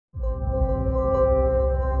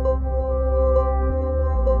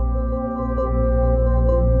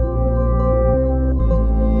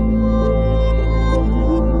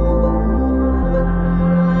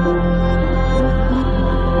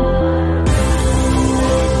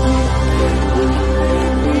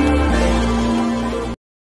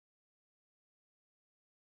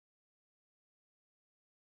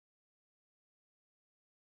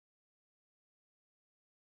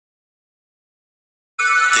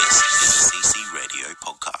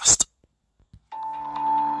podcast.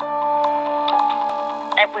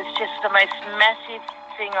 It was just the most massive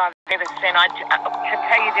thing I've ever seen. To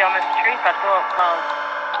tell you the honest truth, I thought, well,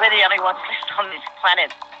 we're the only ones left on this planet.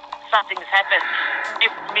 Something's happened.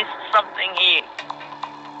 You've missed something here.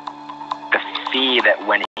 The fear that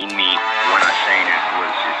went in me when I seen it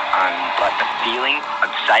was just like the feeling.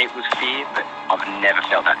 I'd say it was fear, but I've never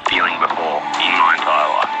felt that feeling before in my entire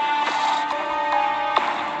life.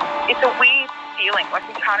 It's a weird feeling, like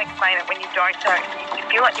you can't explain it when you don't know. You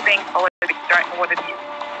feel like you're being followed, but you don't know what it is.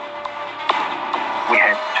 We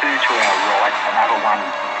had two to our right, another one in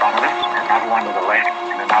front of us, another one to the left,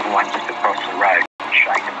 and another one just across the road,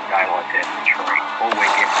 shaking the daylights out of the tree. All we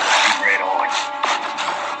get was big red eyes.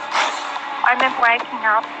 I remember waking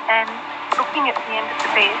up and looking at the end of the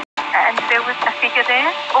bed, and there was a figure there,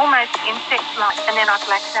 almost insect-like, and then I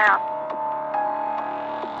blacked out.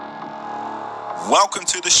 Welcome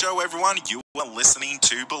to the show, everyone. You are listening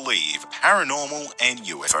to Believe, Paranormal and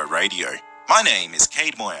UFO Radio. My name is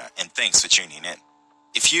Kade Moir, and thanks for tuning in.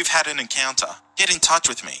 If you've had an encounter, get in touch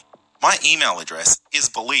with me. My email address is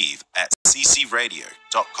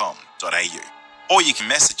believe@ccradio.com.au, or you can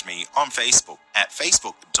message me on Facebook at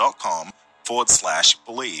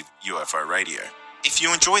facebook.com/Believe UFO Radio. If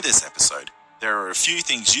you enjoy this episode, there are a few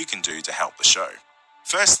things you can do to help the show.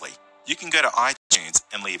 Firstly, you can go to iTunes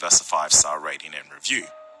and leave us a 5-star rating and review.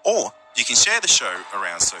 Or you can share the show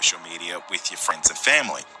around social media with your friends and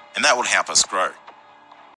family, and that will help us grow.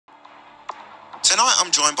 Tonight I'm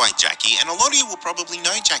joined by Jackie, and a lot of you will probably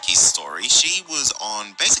know Jackie's story. She was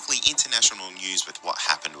on basically international news with what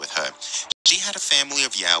happened with her. She had a family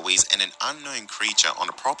of Yowies and an unknown creature on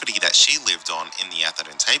a property that she lived on in the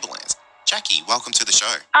Atherton Tablelands. Jackie, welcome to the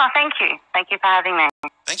show. Oh, thank you. Thank you for having me.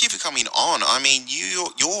 Thank you for coming on. I mean,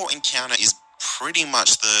 your encounter is pretty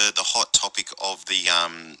much the hot topic of the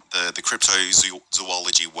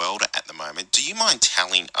cryptozoology world at the moment. Do you mind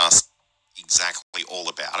telling us exactly all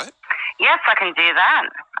about it? Yes, I can do that.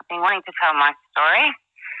 I've been wanting to tell my story.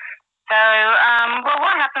 So, well,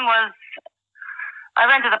 what happened was I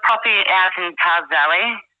rented a property out in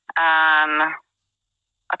Tarzali. I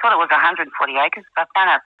thought it was 140 acres, but I found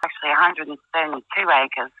out it's actually 172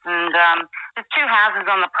 acres. And there's two houses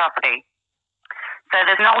on the property. So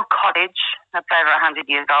there's an old cottage that's over 100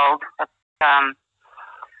 years old. That's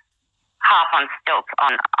half on stilts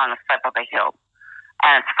on the slope of a hill.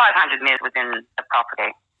 And it's 500 metres within the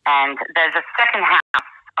property. And there's a second house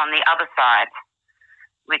on the other side,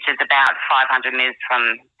 which is about 500 metres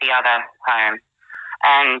from the other home.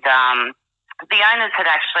 And the owners had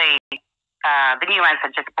actually, the new owners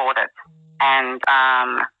had just bought it and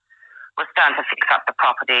was starting to fix up the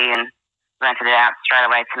property and rented it out straight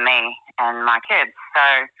away to me and my kids.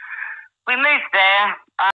 So we moved there,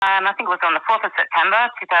 I think it was on the 4th of September,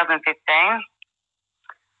 2015.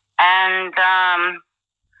 And,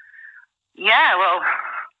 yeah, well, a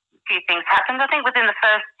few things happened. I think within the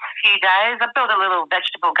first few days, I built a little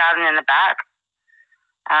vegetable garden in the back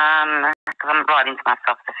because I'm right into my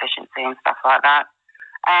self-sufficiency and stuff like that.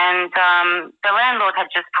 And the landlord had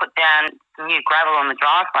just put down some new gravel on the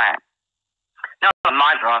driveway. Not on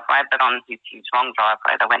my driveway, but on his huge long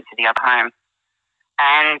driveway that went to the other home.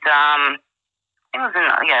 And it was,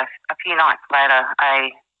 a few nights later,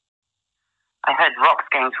 I heard rocks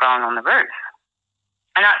getting thrown on the roof.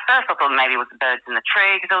 And at first I thought maybe it was the birds in the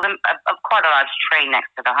tree, because there was quite a large tree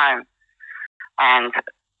next to the home. And the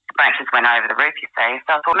branches went over the roof, you see.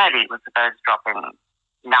 So I thought maybe it was the birds dropping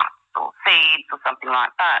nuts or seeds or something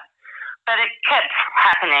like that. But it kept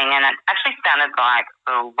happening, and it actually sounded like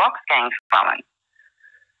little rocks getting thrown.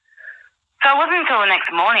 So it wasn't until the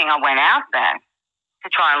next morning I went out there to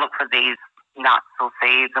try and look for these nuts or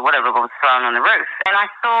seeds or whatever was thrown on the roof. And I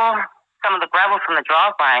saw some of the gravel from the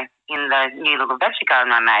driveway in the new little veggie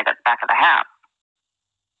garden I made at the back of the house.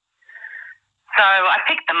 So I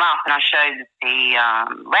picked them up and I showed the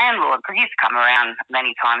landlord, because he used to come around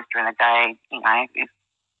many times during the day,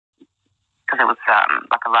 because it was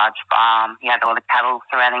like a large farm. He had all the cattle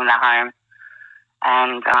surrounding the home.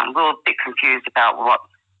 And we were a bit confused about what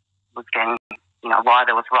was getting, why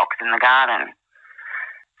there was rocks in the garden.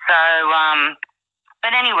 So,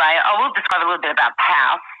 but anyway, I will describe a little bit about the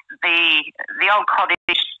house. The old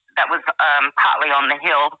cottage that was partly on the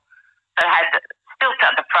hill, that had stilts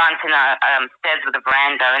at the front and stairs with a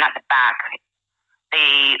veranda, and at the back,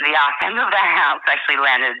 the arse end of the house actually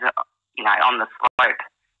landed, on the slope.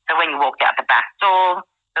 So when you walked out the back door,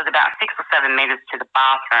 there was about 6 or 7 metres to the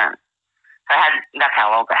bathroom. So that's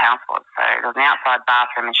how old the house was. So there was an outside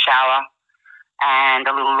bathroom and shower and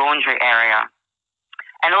a little laundry area.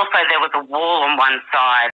 And also there was a wall on one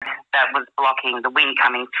side that was blocking the wind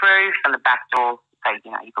coming through from the back door So,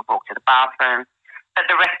 you know, you could walk to the bathroom. But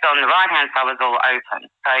the rest on the right-hand side was all open.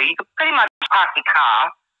 So you could pretty much park your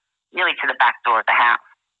car nearly to the back door of the house.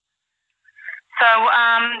 So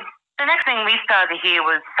the next thing we started to hear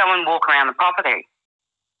was someone walk around the property.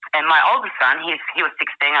 And my oldest son, he was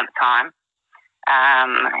 16 at the time,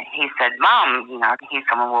 he said, "Mum, you know, I can hear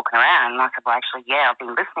someone walking around." And I said, "Well, actually, yeah, I've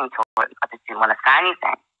been listening to it. I just didn't want to say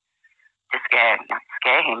anything to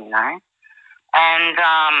scare him, you know." And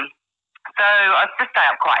so I just stay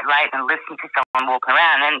up quite late and listen to someone walking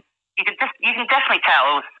around, and you can definitely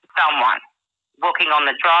tell it was someone walking on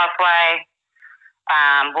the driveway,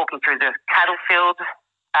 walking through the cattle field,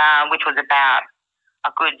 which was about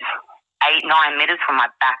a good 8-9 meters from my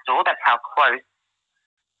back door. That's how close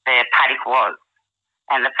the paddock was,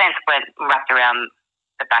 and the fence went wrapped around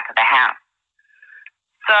the back of the house.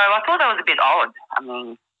 So I thought that was a bit odd. I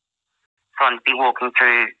mean, someone to be walking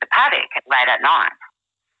through the paddock late at night.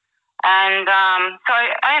 And so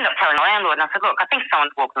I ended up telling the landlord, and I said, "Look, I think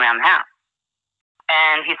someone's walking around the house."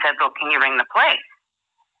 And he said, "Look, can you ring the police?"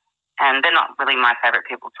 And they're not really my favourite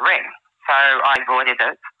people to ring, so I avoided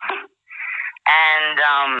it.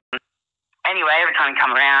 And anyway, every time he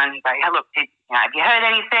come around, he'd go, "Hey, look, have you heard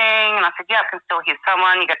anything?" And I said, "Yeah, I can still hear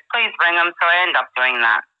someone." He goes, "Please ring them." So I ended up doing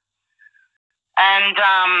that. And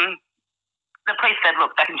the police said,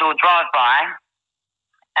 "Look, they can do a drive-by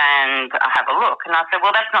and have a look." And I said,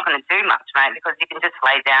 "Well, that's not going to do much, mate, because you can just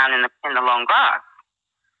lay down in the long grass.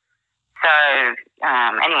 So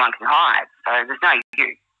anyone can hide. So there's no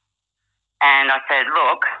use." And I said,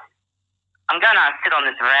 "Look, I'm going to sit on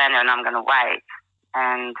this veranda and I'm going to wait.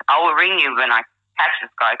 And I will ring you when I catch this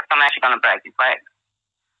guy, because I'm actually going to break his legs."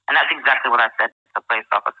 And that's exactly what I said to the police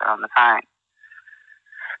officer on the phone.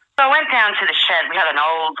 So I went down to the shed. We had an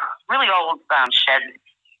really old shed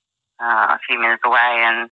a few minutes away,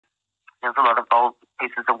 and there was a lot of old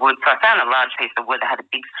pieces of wood. So I found a large piece of wood that had a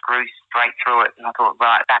big screw straight through it, and I thought,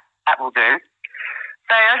 right, that will do.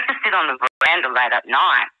 So I used to sit on the veranda late at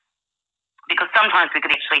night, because sometimes we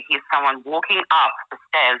could actually hear someone walking up the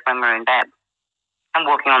stairs when we were in bed and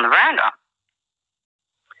walking on the veranda.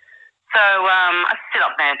 So I sit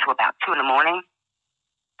up there until about 2 in the morning,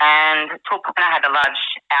 and to a point I had a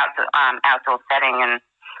large outdoor setting, and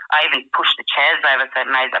I even pushed the chairs over so it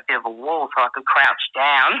made a bit of a wall so I could crouch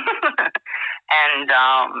down and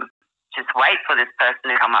just wait for this person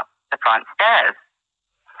to come up the front stairs.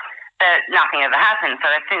 But nothing ever happened. So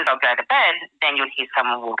as soon as I'd go to bed, then you'd hear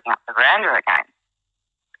someone walking up the veranda again.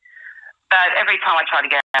 But every time I tried to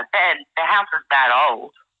get out of bed, the house was that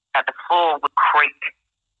old that the floor would creak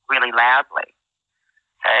really loudly.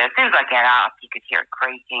 So as soon as I get up, you could hear it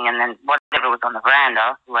creaking, and then whatever was on the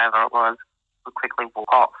veranda, whoever it was, would quickly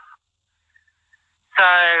walk off.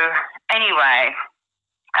 So anyway,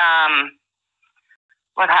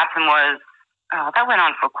 what happened was, that went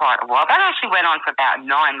on for quite a while. That actually went on for about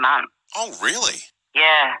 9 months. Oh, really?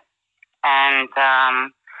 Yeah. And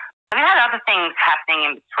we had other things happening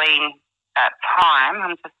in between that time.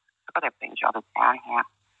 I've got everything jotted down here.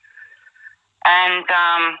 And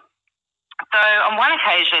so on one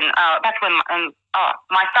occasion, that's when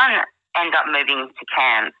my son ended up moving to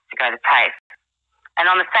Cairns to go to TAFE. And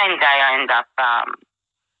on the same day, I ended up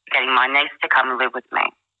getting my niece to come and live with me.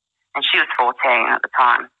 And she was 14 at the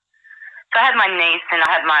time. So I had my niece, and I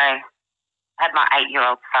had my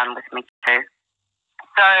 8-year-old son with me too.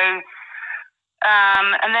 So,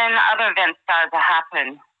 and then other events started to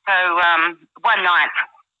happen. So one night,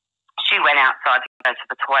 she went outside to go to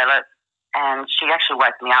the toilet, and she actually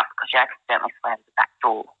woke me up because she accidentally slammed the back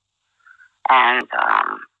door. And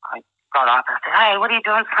I got up and I said, "Hey, what are you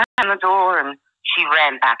doing slamming the door?" And she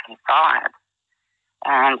ran back inside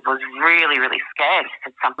and was really, really scared. She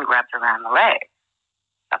said something grabbed her around the leg,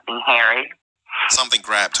 something hairy. Something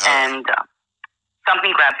grabbed her? And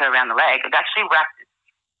something grabbed her around the leg. It actually wrapped its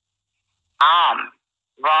arm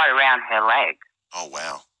right around her leg. Oh,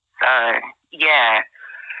 wow. So, yeah.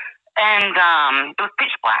 And it was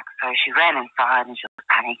pitch black, so she ran inside and she was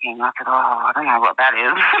panicking. I said, "Oh, I don't know what that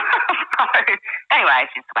is." So, anyway,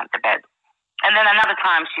 she just went to bed. And then another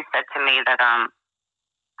time she said to me that,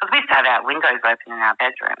 because we used to have our windows open in our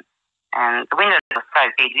bedroom, and the windows were so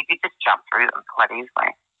big, you could just jump through them quite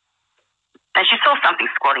easily. And she saw something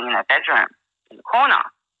squatting in her bedroom in the corner.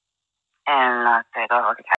 And I said,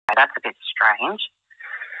 "Oh, okay, that's a bit strange."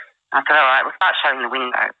 I said, "All right, we'll start shutting the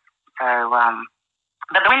windows." So,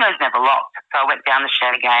 but the windows never locked. So I went down the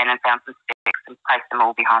shed again and found some sticks and placed them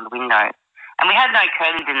all behind the windows. And we had no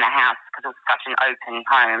curtains in the house because it was such an open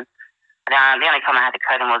home. The only time I had a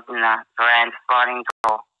curtain was in the veranda sliding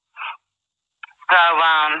door.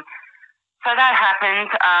 So that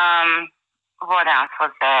happened. What else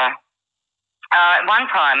was there? At one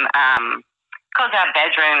time, because our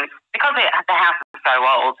bedrooms, because the house is so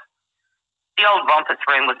old, the old rompus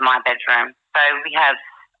room was my bedroom. So we have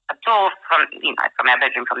a door from our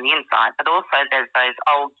bedroom from the inside, but also there's those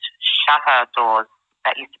old shutter doors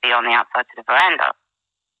that used to be on the outside to the veranda.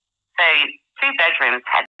 So 2 bedrooms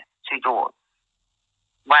had 2 doors,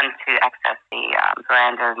 one to access the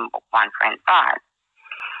veranda and one for inside.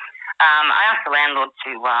 I asked the landlord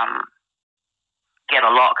to get a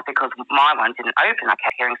lock because my one didn't open. I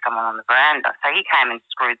kept hearing someone on the veranda. So he came and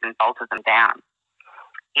screwed and bolted them down.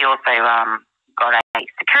 He also got a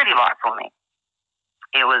security light for me.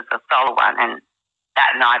 It was a solar one, and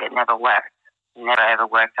that night it never worked. It never ever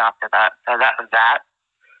worked after that. So that was that.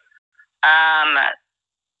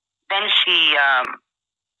 Then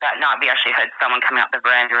that night we actually heard someone coming up the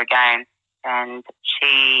veranda again, and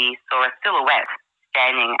she saw a silhouette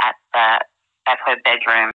standing at her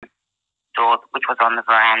bedroom door, which was on the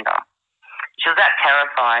veranda. She was that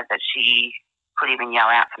terrified that she couldn't even yell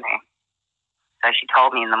out to me. So she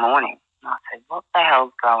told me in the morning. And I said, "What the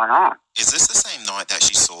hell's going on?" Is this the same night that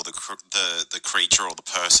she saw the creature or the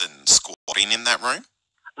person squatting in that room?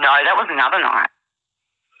 No, that was another night.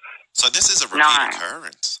 So this is a repeat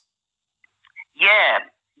occurrence. Yeah,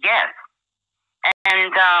 yes.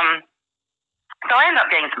 And so I ended up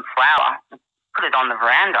getting some flour and put it on the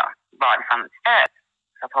veranda right in front of the steps.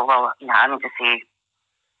 So I thought, well, I need to see,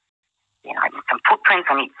 I need some footprints,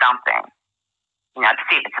 I need something, to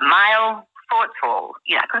see if it's a male foot or,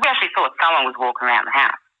 because we actually thought someone was walking around the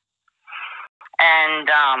house. And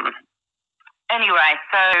anyway,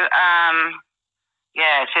 so,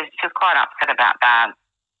 she was quite upset about that.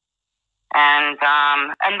 And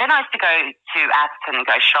then I used to go to Aston and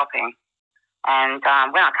go shopping. And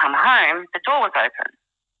when I come home, the door was open.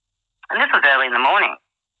 And this was early in the morning.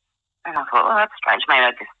 And I thought, that's strange. Maybe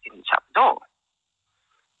I just didn't shut the door.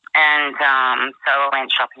 And so I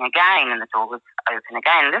went shopping again, and the door was open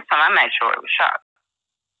again. And this time I made sure it was shut.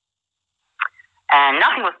 And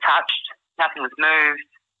nothing was touched. Nothing was moved.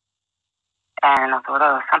 And I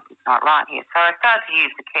thought, something's not right here. So I started to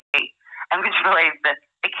use the key. And would you believe that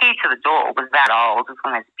the key to the door was that old? It was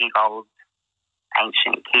one of those big old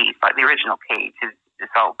ancient keys, like the original key to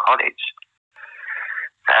this old cottage.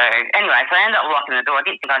 So anyway, I ended up locking the door. I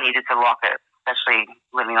didn't think I needed to lock it, especially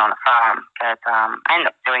living on a farm, but I ended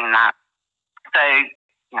up doing that. So,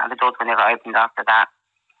 the doors were never opened after that.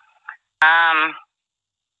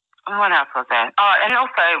 What else was there? Oh, and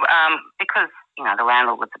also, because, the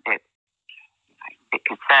landlord was a bit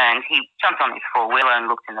concerned, he jumped on his 4-wheeler and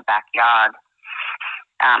looked in the backyard.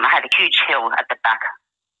 I had a huge hill at the back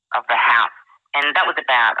of the house, and that was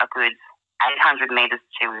about a good 800 metres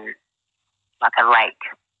to like a lake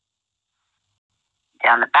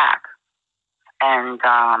down the back. And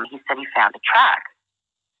he said he found a track.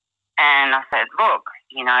 And I said, look,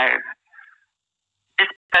 this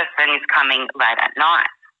person is coming late at night.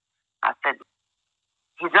 I said,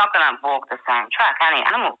 he's not going to walk the same track. Only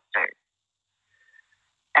animals do.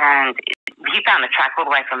 And he found the track all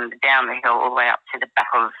the way from down the hill all the way up to the back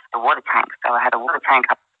of the water tank. So I had a water tank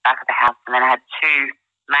up the back of the house, and then I had 2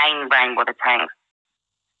 main rainwater tanks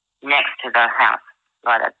next to the house,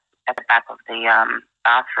 right at the back of the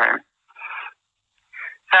bathroom.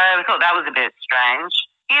 So I thought that was a bit strange.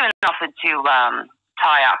 He even offered to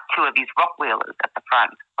tie up 2 of his rock wheelers at the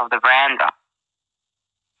front of the veranda.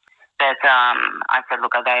 But I said,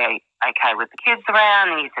 look, are they okay with the kids around?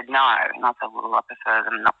 And he said, no. And I said, well, I prefer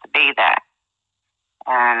them not to be there.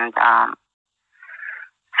 And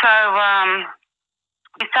so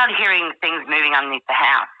we started hearing things moving underneath the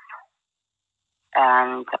house.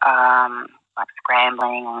 And like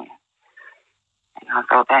scrambling. And I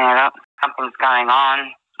thought, something's going on.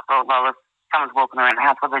 I thought, well, if someone's walking around the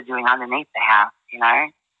house, what are they doing underneath the house, So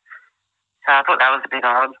I thought that was a bit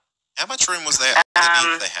odd. How much room was there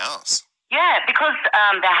underneath the house? Yeah, because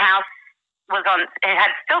the house was it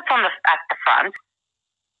had stilts at the front,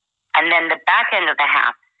 and then the back end of the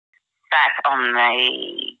house sat on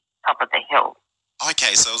the top of the hill.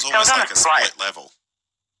 Okay, so it was almost like a split level.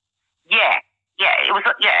 Yeah, it was.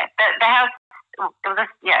 Yeah, the house. It was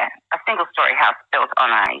a single-story house built on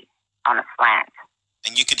a slant.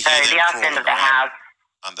 And you could hear them the end of the house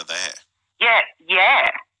under there. Yeah,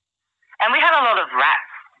 and we had a lot of rats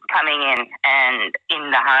coming in and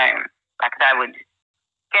in the home. Like they would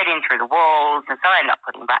get in through the walls, and so I ended up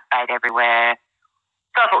putting rat bait everywhere.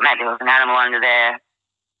 So I thought maybe there was an animal under there,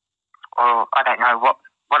 or I don't know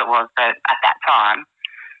what it was at that time,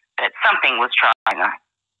 but something was trying to,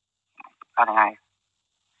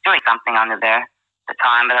 doing something under there at the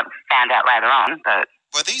time, but I found out later on. But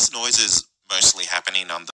were these noises mostly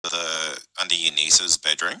happening under the under your niece's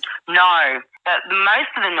bedroom? No, but most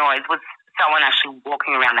of the noise was someone actually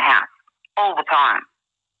walking around the house all the time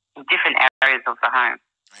in different areas of the home.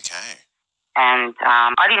 Okay. And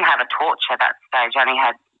I didn't have a torch at that stage. I only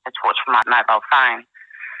had a torch from my mobile phone.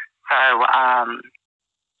 So,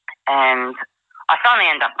 and I finally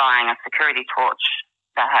ended up buying a security torch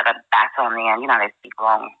that had a bat on the end, you know, those big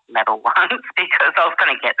long metal ones, because I was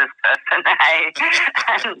going to get this person, hey?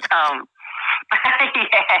 And,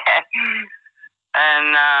 yeah.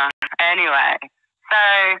 And anyway,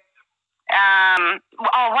 so,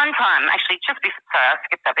 one time, actually, sorry, I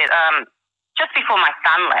skipped a bit. Just before my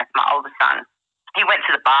son left, my older son, he went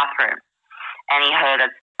to the bathroom and he heard a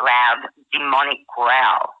loud demonic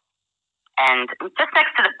growl. And just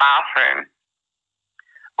next to the bathroom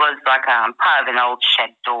was like part of an old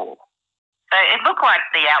shed door. So it looked like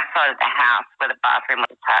the outside of the house where the bathroom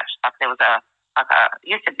was attached. Like there was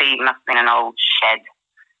used to be, must have been an old shed,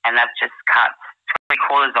 and they've just cut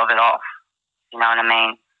 3/4 of it off. You know what I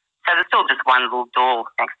mean? So there's still just one little door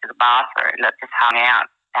next to the bathroom that just hung out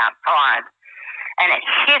outside. And it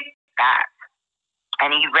hit that.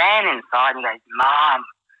 And he ran inside and he goes, "Mom,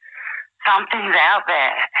 something's out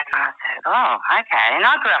there." And I said, "Oh, okay." And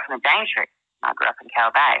I grew up in the Daintree. I grew up in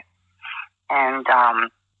Kade. And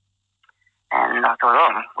I thought,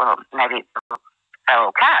 oh, well, maybe it's a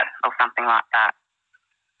feral cat or something like that.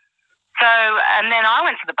 So, and then I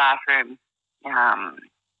went to the bathroom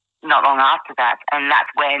not long after that, and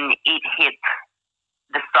that's when it hit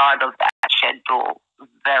the side of that shed door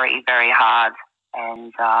very, very hard.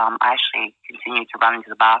 And I actually continued to run into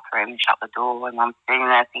the bathroom and shut the door, and I'm sitting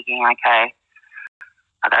there thinking, okay,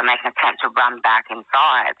 I've got to make an attempt to run back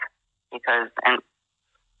inside because, and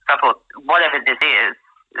so I thought, whatever this is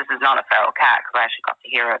not a feral cat because I actually got to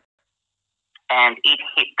hear it. And it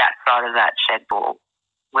hit that side of that shed door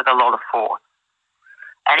with a lot of force.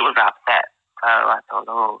 And it was upset. So I thought,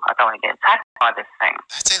 oh, I don't want to get attacked by this thing.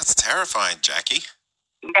 That sounds terrifying, Jackie.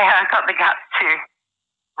 Yeah, I got the guts to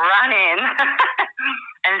run in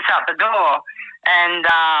and shut the door. And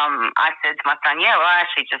I said to my son, yeah, well, I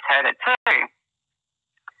actually just heard it too.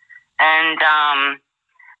 And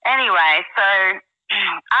anyway, so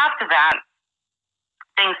after that,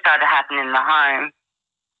 things started happening in the home.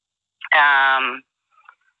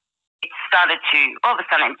 It started to, all of a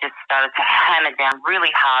sudden, it just started to hammer down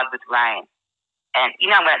really hard with rain. And you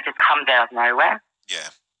know when it just comes out of nowhere? Yeah.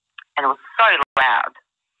 And it was so loud.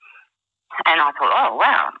 And I thought, oh,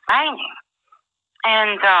 wow, it's raining.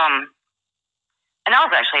 And I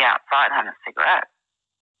was actually outside having a cigarette.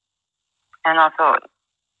 And I thought,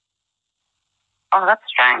 oh, that's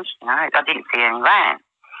strange. You know, I didn't see any rain.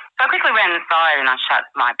 So I quickly ran inside and I shut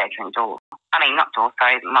my bedroom door. I mean, not door,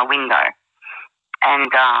 sorry, my window.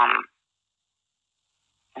 And I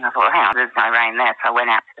thought, hang on, there's no rain there. So I went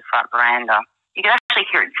out to the front veranda. You could actually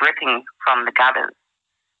hear it dripping from the gutters,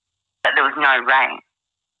 but there was no rain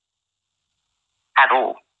at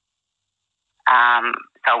all.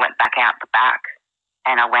 So I went back out the back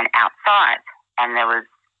and I went outside and there was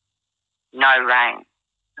no rain,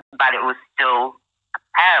 but it was still,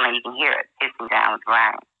 apparently you can hear it pissing down with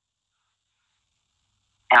rain.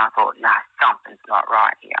 And I thought, no, something's not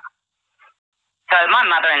right here. So my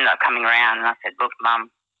mother ended up coming around and I said, look, Mum,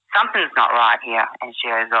 something's not right here. And she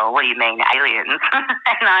goes, oh, what do you mean, aliens?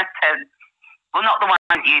 And I said, well, not the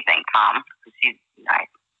ones you think, Mum, because she, you know,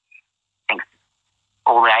 thinks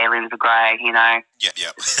all the aliens are grey, you know. Yep,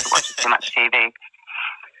 yep. She watches too much TV.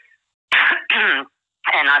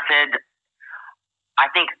 And I said, I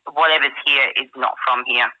think whatever's here is not from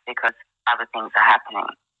here because other things are happening.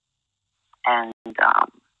 And,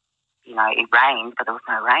 you know, it rained, but there was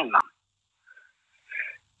no rain, Mum.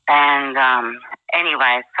 And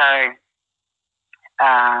anyway, so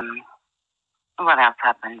what else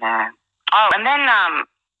happened there? Oh, and then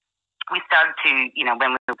we started to, you know,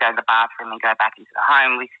 when we would go to the bathroom and go back into the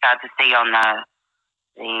home, we started to see on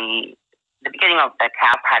the beginning of the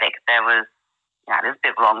cow paddock, there was, you know, there's a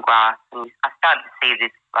bit of long grass, and I started to see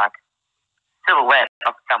this, like, silhouette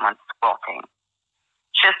of someone squatting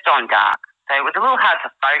just on dark. So it was a little hard to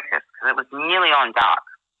focus because it was nearly on dark.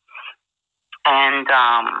 And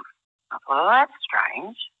I thought, oh, that's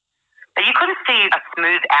strange. But you couldn't see a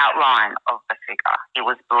smooth outline of the figure. It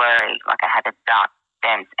was blurry, like it had a dark,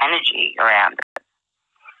 dense energy around it.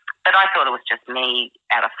 But I thought it was just me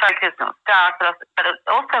out of focus and it was dark. But it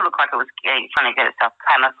also looked like it was trying to get itself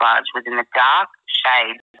camouflaged within the dark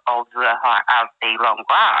shades of the long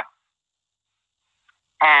grass.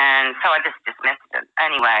 And so I just dismissed it.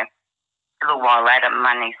 Anyway, a little while later,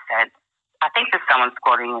 my niece said, I think there's someone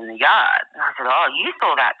squatting in the yard. And I said, oh, you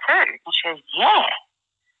saw that too? And she goes, yeah.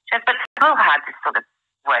 She goes, but it's a little hard to sort of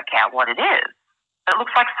work out what it is. It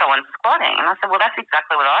looks like someone squatting. And I said, well, that's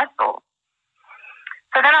exactly what I saw.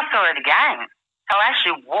 So then I saw it again. So I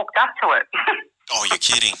actually walked up to it. Oh, you're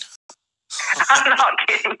kidding. I'm not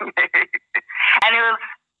kidding you. And it was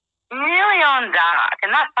nearly on dark.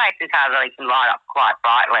 And that place in Tarzali can light up quite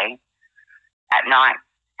brightly at night.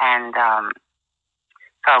 And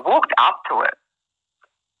so I walked up to it.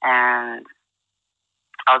 And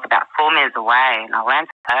I was about 4 meters away. And I went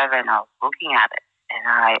over and I was looking at it. And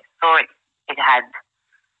I saw it. It had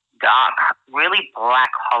dark, really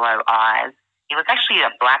black, hollow eyes. It was actually a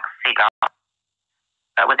black figure,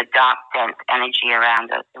 but with a dark, dense energy around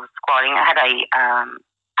it. It was squatting. It had a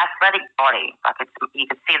athletic body. Like you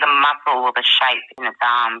could see the muscle or the shape in its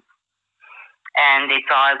arms. And its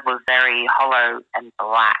eyes were very hollow and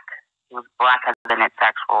black. It was blacker than its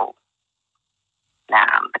actual,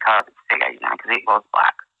 the colour of its figure, because it was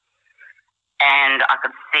black. And I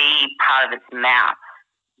could see part of its mouth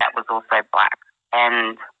that was also black.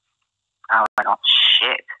 And I went, oh,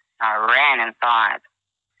 shit. I ran inside.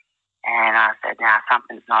 And I said,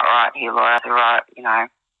 something's not right here, Laura. Right,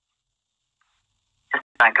 just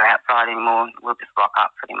don't go outside anymore. We'll just lock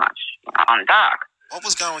up pretty much on dark. What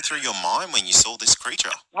was going through your mind when you saw this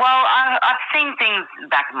creature? Well, I've seen things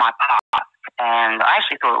back in my past, and I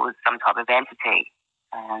actually thought it was some type of entity.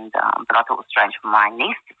 And but I thought it was strange for my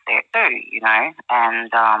niece to see it too, And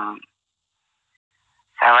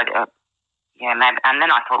so maybe. And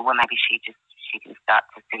then I thought, well, maybe she can start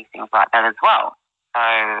to see things like that as well. So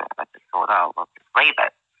I just thought, oh, we'll just leave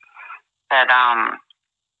it. But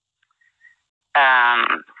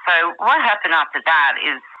so what happened after that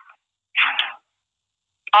is,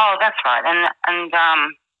 oh, that's right, and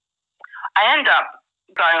I ended up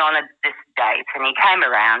going on this date, and he came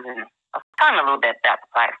around, and I was telling him a little bit about the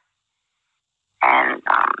place, and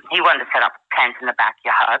he wanted to set up a tent in the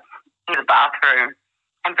backyard, in the bathroom,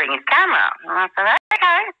 and bring his camera. And I said,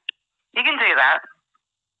 okay, you can do that.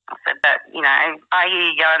 I said, but, I hear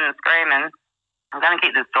you yelling and screaming. I'm going to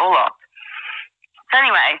keep this door locked. So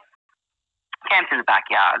anyway, camped in the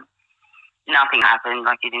backyard. Nothing happened,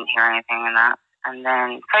 like you didn't hear anything and that. And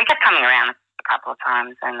then, so he kept coming around a couple of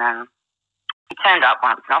times, and then he turned up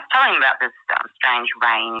once. And I was telling him about this strange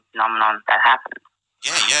rain phenomenon that happened.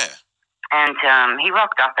 Yeah. And he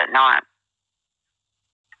rocked up at night.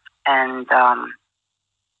 And,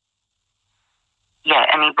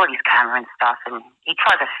 and he brought his camera and stuff, and he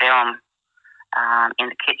tried to film in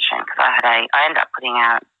the kitchen, because I ended up putting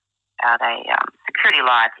out a security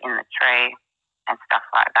light in the tree and stuff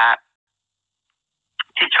like that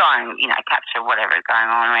to try and, capture whatever is going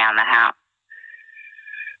on around the house.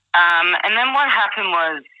 And then what happened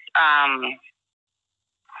was I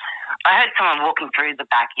heard someone walking through the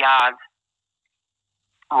backyard,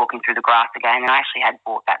 walking through the grass again, and I actually had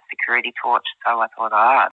bought that security torch, so I thought,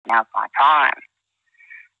 oh, now's my time.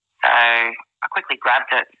 So I quickly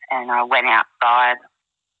grabbed it and I went outside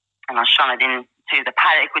and I shone it into the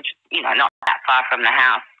paddock, which, not that far from the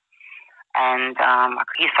house. And I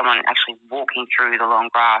could hear someone actually walking through the long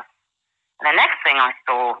grass. And the next thing I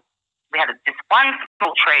saw, we had this one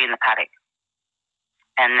small tree in the paddock.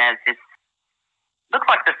 And there's this, looked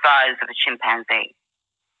like the size of a chimpanzee.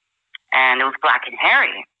 And it was black and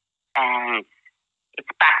hairy. And its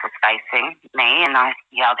back was facing me, and I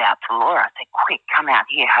yelled out to Laura. I said, quick, come out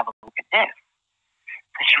here, have a look at this.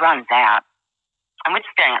 So she runs out, and we're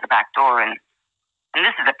just standing at the back door, and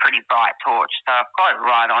this is a pretty bright torch, so I've got it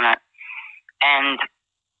right on it. And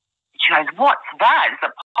she goes, what's that? It's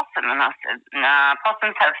a possum. And I said, nah,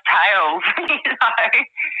 possums have tails,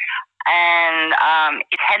 And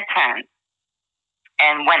its head turned.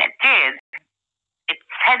 And when it did, its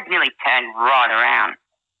head nearly turned right around.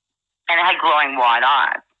 And it had glowing white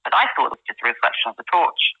eyes, but I thought it was just a reflection of the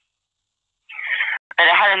torch. But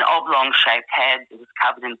it had an oblong-shaped head. It was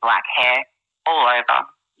covered in black hair all over.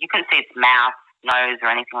 You couldn't see its mouth, nose, or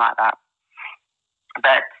anything like that.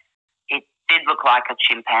 But it did look like a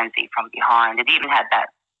chimpanzee from behind. It even had that,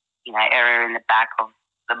 area in the back of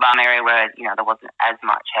the bum area where, there wasn't as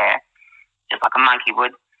much hair, just like a monkey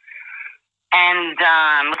would. And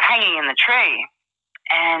was hanging in the tree.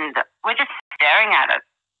 And we're just staring at it.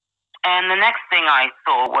 And the next thing I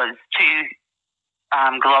saw was two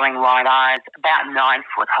glowing white eyes, about 9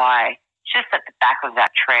 foot high, just at the back of that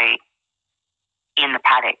tree in the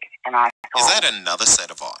paddock. And I thought, is that another set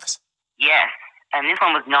of eyes? Yes. And this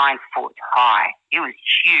one was 9 foot high. It was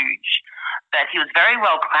huge. But he was very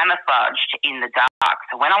well camouflaged in the dark.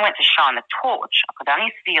 So when I went to shine the torch, I could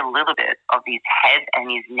only see a little bit of his head and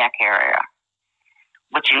his neck area,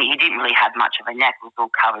 which he didn't really have much of a neck. It was all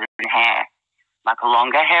covered in hair, like a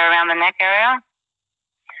longer hair around the neck area.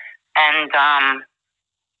 And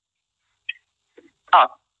Oh,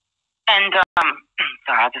 and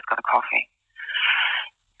sorry, I just got a coffee.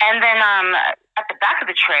 And then at the back of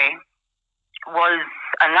the tree was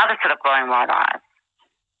another set of glowing white eyes.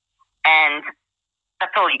 And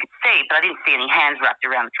that's all you could see, but I didn't see any hands wrapped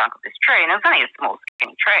around the trunk of this tree, and it was only a small,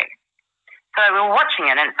 skinny tree. So we were watching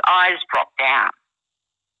it, and its eyes dropped down.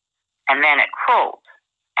 And then it crawled.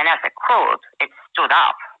 And as it crawled, it stood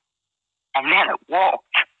up. And then it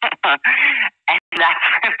walked. And that's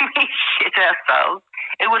when we shit ourselves.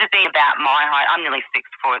 It would have been about my height. I'm nearly 6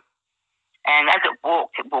 foot. And as it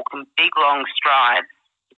walked in big, long strides.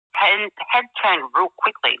 Its head turned real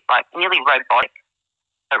quickly, like nearly robotic,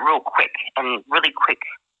 but real quick and really quick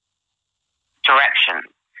direction.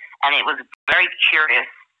 And it was very curious.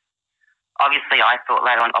 Obviously, I thought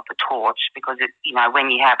later on off a torch because, when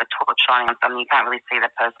you have a torch shining on something, you can't really see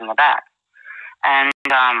that person in the back. And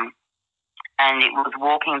it was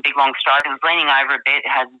walking in big, long strides. It was leaning over a bit. It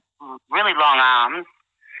had really long arms,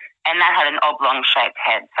 and that had an oblong-shaped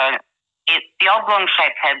head. So the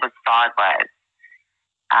oblong-shaped head was sideways,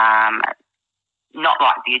 not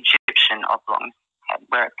like the Egyptian oblong head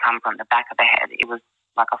where it come from the back of the head. It was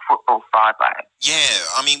like a football sideways. Yeah,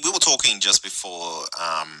 I mean, we were talking just before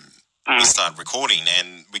we started recording,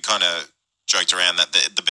 and we kind of joked around that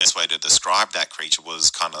the best way to describe that creature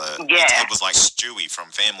was kind of, its head was like Stewie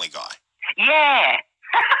from Family Guy. Yeah.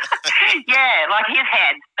 Yeah, like his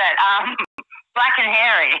head, but black and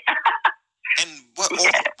hairy. And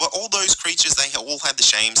were all those creatures, they all had the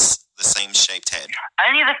same shaped head?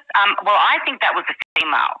 Only well, I think that was the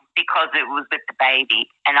female because it was with the baby.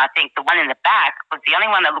 And I think the one in the back was the only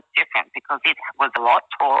one that looked different because it was a lot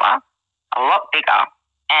taller, a lot bigger,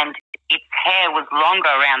 and its hair was longer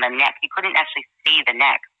around the neck. You couldn't actually see the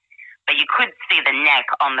neck, but you could see the neck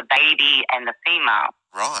on the baby and the female.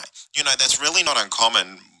 Right. That's really not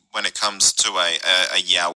uncommon when it comes to a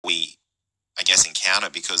Yowie, I guess, encounter,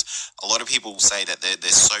 because a lot of people say that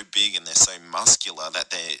they're so big and they're so muscular that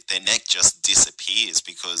their neck just disappears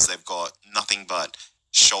because they've got nothing but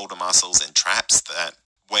shoulder muscles and traps that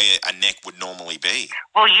where a neck would normally be.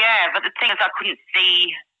 Well, yeah, but the thing is I couldn't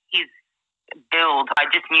see his build. I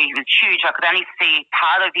just knew he was huge. I could only see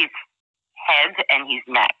part of his head and his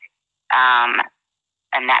neck.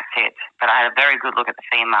 And that's it. But I had a very good look at the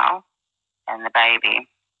female and the baby.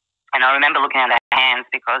 And I remember looking at her hands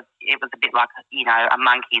because it was a bit like, a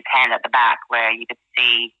monkey's hand at the back where you could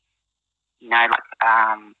see, like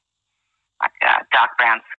dark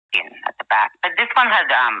brown skin at the back. But this one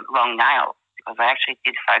had long nails because I actually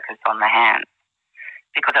did focus on the hands.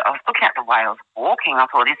 Because I was looking at the way I was walking, I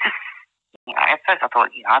thought, is this, at first I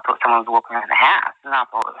thought someone was walking around the house. And I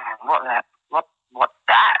thought, what's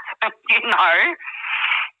that?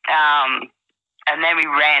 And then we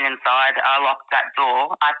ran inside. I locked that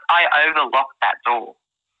door. I overlocked that door.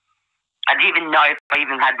 I didn't even know if I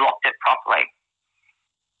even had locked it properly.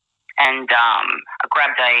 And I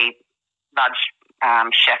grabbed a large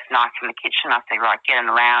chef knife from the kitchen. I said, right, get in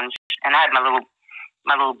the lounge. And I had my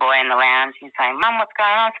little boy in the lounge. He's saying, Mum, what's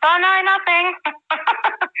going on? I said, oh, no, nothing.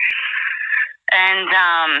 And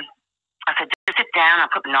I said, just sit down. I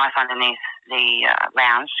put the knife underneath the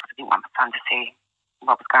lounge because I didn't want my son to see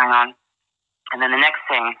what was going on. And then the next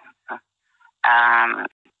thing,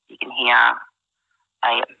 you can hear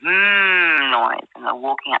a noise, and they're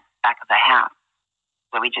walking up the back of the house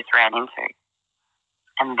where we just ran into.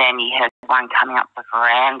 And then you heard one coming up the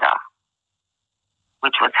veranda,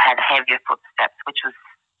 which had heavier footsteps, which was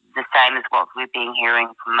the same as what we've been hearing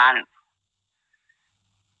for months.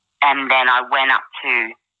 And then I went up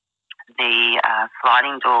to the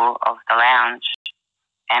sliding door of the lounge,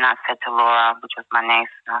 and I said to Laura, which was my niece,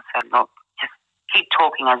 and I said, look, just keep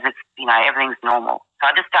talking as if, everything's normal. So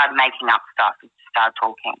I just started making up stuff and started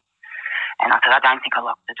talking. And I said, I don't think I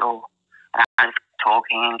locked the door. And I was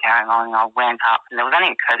talking and carrying on, and I went up, and there was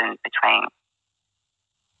only a curtain between,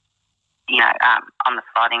 on the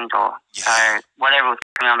sliding door. Yeah. So whatever was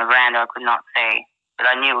coming on the veranda, I could not see, but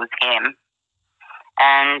I knew it was him.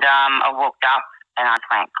 And I walked up, and I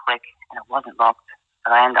went click, and it wasn't locked,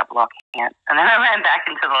 but I ended up locking it. And then I ran back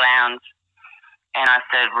into the lounge, and I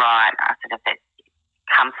said, right, if it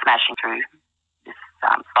comes smashing through this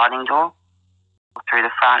sliding door, or through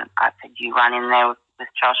the front, I said, you run in there with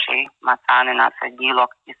Joshy, my son, and I said, you lock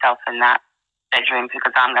yourself in that bedroom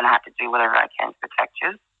because I'm going to have to do whatever I can to protect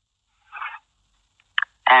you.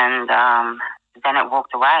 And then it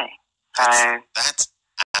walked away. So That's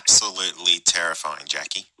absolutely terrifying,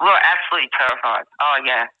 Jackie. We were absolutely terrified. Oh,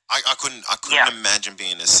 yeah. I couldn't imagine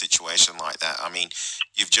being in a situation like that. I mean,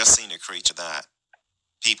 you've just seen a creature that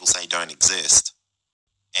people say don't exist.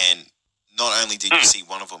 And not only did you see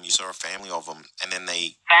one of them, you saw a family of them, and then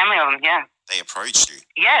they they approached you?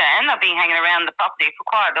 Yeah, and I've been hanging around the property for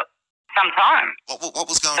quite some time. What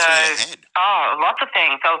was going through your head? Oh, lots of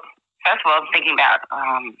things. So, first of all, I was thinking about,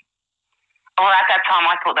 at that time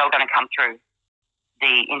I thought they were going to come through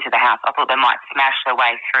into the house. I thought they might smash their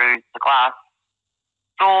way through the glass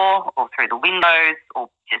door or through the windows or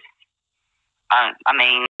just,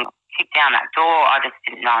 kick down that door. I just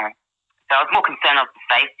didn't know. So I was more concerned of the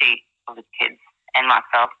safety of the kids and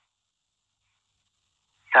myself.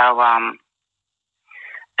 So,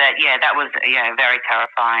 that was, very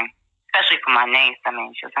terrifying, especially for my niece. I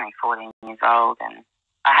mean, she was only 14 years old and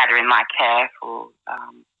I had her in my care for,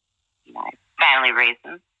 family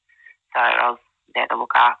reasons. So I was there to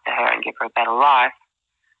look after her and give her a better life.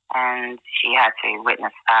 And she had to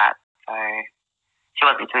witness that. So she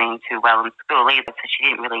wasn't doing too well in school either, so she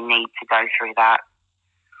didn't really need to go through that.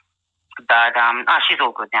 But, she's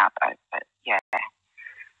all good now though, but yeah.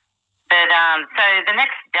 But, so the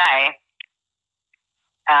next day,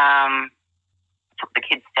 I took the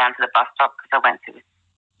kids down to the bus stop because I went to this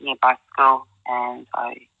nearby school and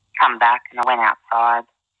I come back and I went outside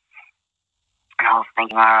and I was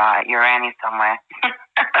thinking, all right, you're around here somewhere.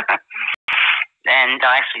 And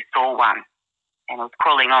I actually saw one and it was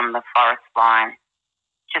crawling on the forest line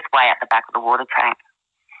just way at the back of the water tank.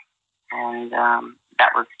 And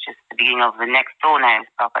that was just the beginning of the next door neighbour's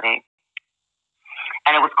property.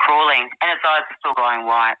 And it was crawling and its eyes were still glowing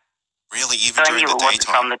white. Really? Even during the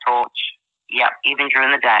daytime? From the torch. Yep, even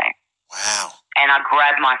during the day. Wow. And I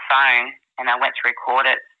grabbed my phone and I went to record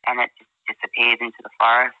it and it just disappeared into the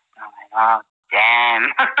forest. And I'm like, oh, damn.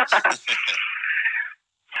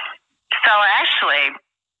 So I actually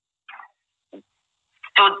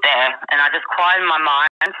stood there and I just quieted my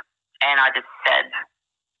mind and I just said,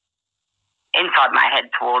 inside my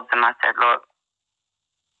head towards them, I said, look,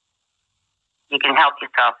 you can help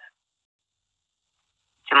yourself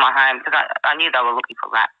to my home, because I knew they were looking for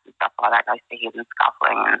rats and stuff like that. I used to hear them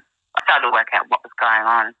scuffling and I started to work out what was going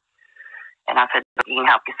on. And I said, you can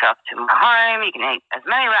help yourself to my home, you can eat as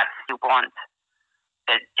many rats as you want,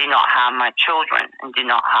 but do not harm my children and do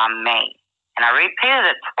not harm me. And I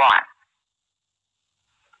repeated it twice.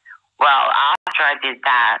 Well, after I did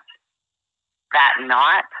that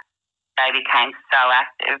night, they became so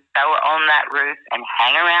active. They were on that roof and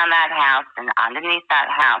hang around that house and underneath that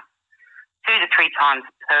house 2 to 3 times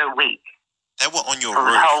per week. They were on your roof?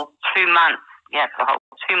 For the whole 2 months. Yeah, for the whole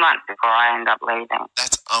 2 months before I ended up leaving.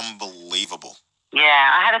 That's unbelievable.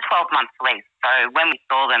 Yeah, I had a 12-month lease. So when we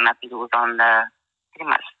saw them, I think it was on pretty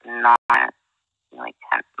much the 9th, nearly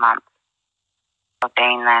 10th month of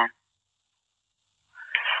being there.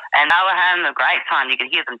 And they were having a great time. You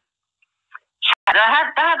could hear them chat. They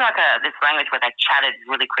had like this language where they chatted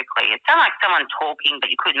really quickly. It sounded like someone talking,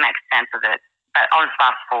 but you couldn't make sense of it. But on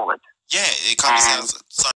fast forward. Yeah, it kind of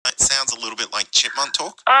sounds a little bit like chipmunk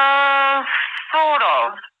talk. Sort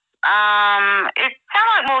of. It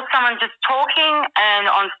sounded like more someone just talking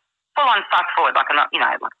and on full on fast forward, like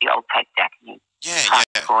like the old tape deck. And you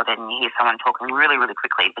fast forward and you hear someone talking really, really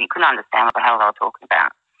quickly, but you couldn't understand what the hell they were talking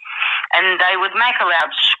about. And they would make a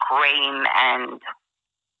loud scream and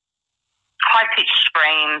high-pitched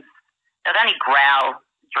screams. They'd only growl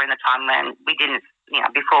during the time when we didn't,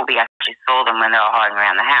 before we actually saw them when they were hiding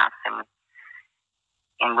around the house.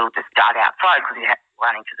 And we'll just dart outside because we had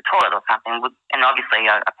running to the toilet or something. And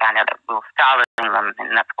obviously I found out that we were startling them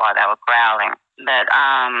and that's why they were growling. But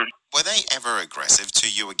were they ever aggressive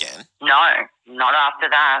to you again? No, not after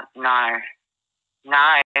that, no.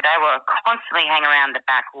 No, they were constantly hanging around the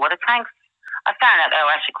back water tanks. I found out they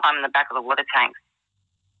were actually climbing the back of the water tanks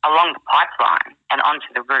along the pipeline and onto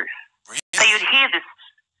the roof. Really? So you'd hear this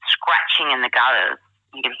scratching in the gutters.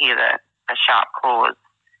 You could hear the sharp claws.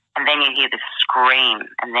 And then you hear this scream.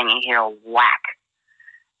 And then you hear a whack.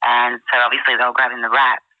 And so obviously they were grabbing the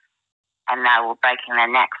rats. And they were breaking their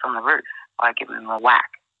necks on the roof by giving them a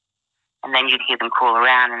whack. And then you'd hear them crawl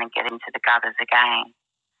around and then get into the gutters again.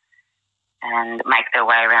 And make their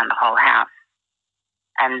way around the whole house.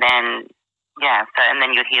 And then, and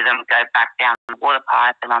then you'd hear them go back down the water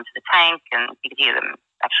pipe and onto the tank, and you could hear them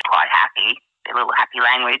actually quite happy, their little happy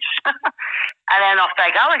language. And then off they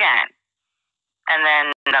go again. And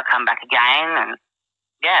then they'll come back again, and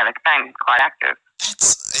they became quite active.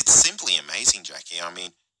 It's simply amazing, Jackie. I mean,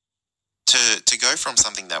 to go from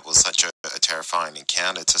something that was such a terrifying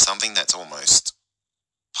encounter to something that's almost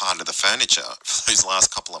part of the furniture for those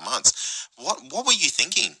last couple of months. What were you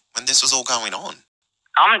thinking when this was all going on?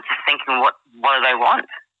 I'm just thinking, what do they want?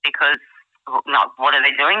 Because, what are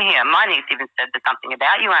they doing here? My niece even said there's something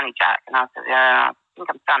about you, Auntie Jack. And I said, I think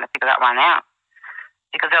I'm starting to figure that one out.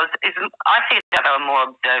 Because I see that they were more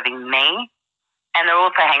observing me And they're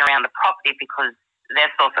also hanging around the property because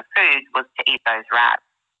their source of food was to eat those rats.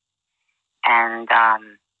 And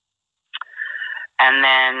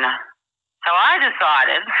then, so I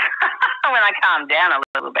decided, when I calmed down a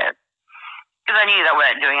little bit, because I knew they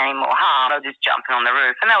weren't doing any more harm, they were just jumping on the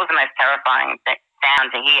roof. And that was the most terrifying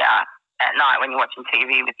sound to hear at night when you're watching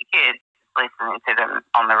TV with your kids, listening to them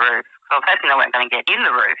on the roof. So I was hoping they weren't going to get in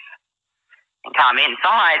the roof and come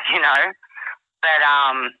inside, you know. But,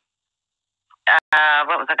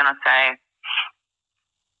 what was I going to say?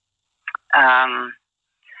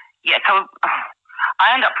 Yeah, so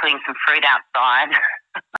I ended up putting some fruit outside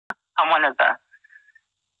on one of the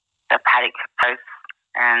paddock posts,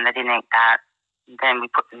 and they didn't eat that. And then we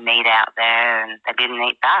put some meat out there, and they didn't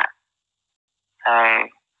eat that. So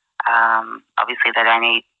obviously they don't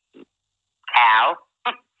eat cow.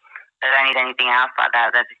 They don't eat anything else like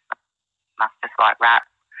that. They must just like rats.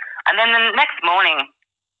 And then the next morning,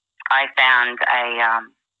 I found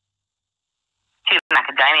two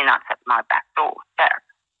macadamia nuts at my back door step,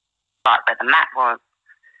 right where the mat was,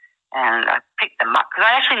 and I picked them up because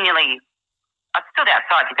I stood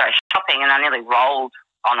outside to go shopping, and I nearly rolled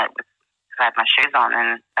on it because I had my shoes on,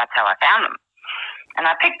 and that's how I found them. And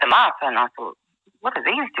I picked them up, and I thought, what are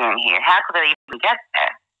these doing here? How could they even get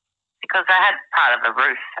there? Because I had part of the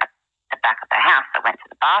roof at the back of the house that went to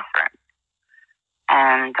the bathroom.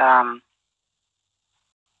 And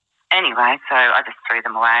anyway, so I just threw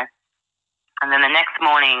them away. And then the next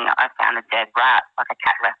morning, I found a dead rat, like a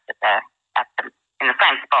cat left it there, in the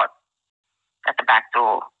same spot at the back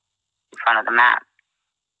door in front of the mat.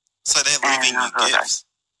 So they're leaving you gifts?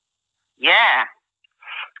 Yeah.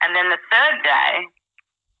 And then the third day,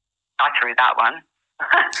 I threw that one.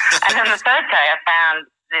 And then the third day, I found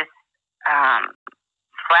this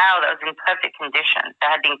flower that was in perfect condition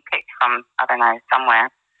that had been picked from, I don't know, somewhere.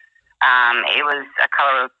 It was a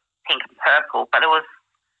colour of pink and purple, but it was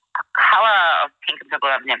a colour of pink and purple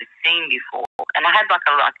I've never seen before. And it had like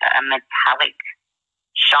a metallic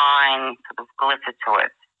shine, sort of glitter to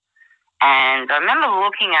it. And I remember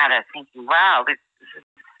looking at it thinking, wow, this is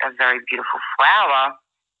a very beautiful flower.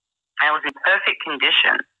 And it was in perfect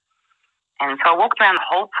condition. And so I walked around the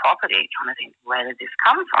whole property trying to think, where did this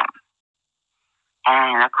come from?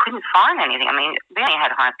 And I couldn't find anything. I mean, we only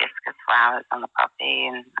had hibiscus flowers on the property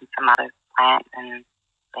and some other plant, and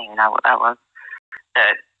I don't even know what that was.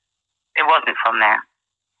 But it wasn't from there.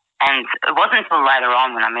 And it wasn't until later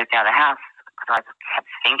on when I moved out of the house, because I just kept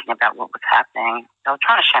thinking about what was happening. They were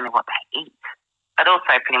trying to show me what they eat, but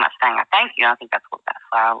also pretty much saying, "I thank you." I think that's what that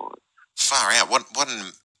flower was. Far out. What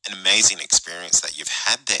an amazing experience that you've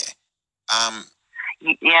had there.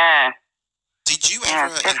 Yeah. Did you yeah,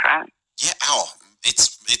 ever? It's different. Yeah. Oh,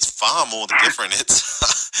 it's far more than different.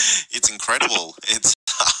 It's incredible. It's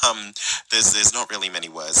there's not really many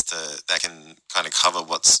words that can kind of cover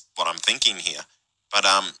what I'm thinking here. But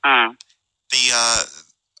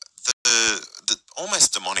the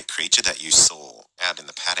almost demonic creature that you saw out in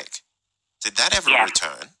the paddock, did that ever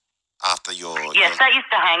return after your? Yes, that used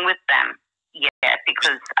to hang with them. Yeah,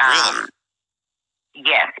 because really?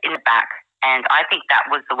 Yes, in the back, and I think that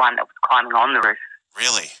was the one that was climbing on the roof.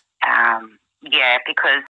 Really? Yeah,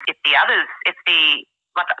 because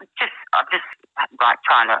I'm just like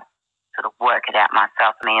trying to sort of work it out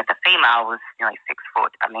myself. I mean, if the female was nearly 6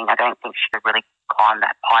 foot, I mean, I don't think she could really climb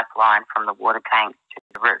that pipeline from the water tank to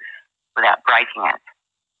the roof without breaking it.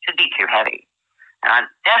 She'd be too heavy. And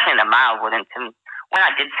definitely the male wouldn't. And when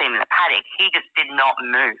I did see him in the paddock, he just did not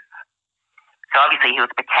move. So obviously he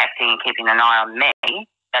was protecting and keeping an eye on me,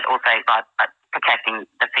 but also like protecting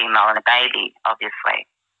the female and the baby, obviously.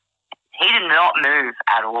 He did not move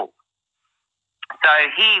at all. So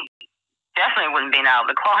he definitely wouldn't have been able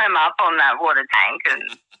to climb up on that water tank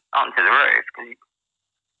and onto the roof because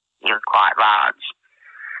he was quite large.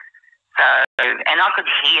 So, and I could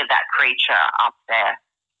hear that creature up there.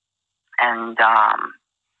 And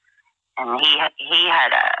he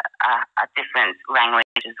had a different language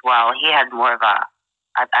as well. He had more of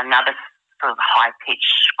another sort of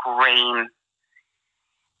high-pitched scream.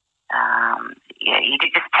 You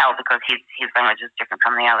could just tell because his language is different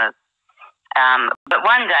from the others. But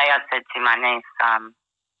one day I said to my niece,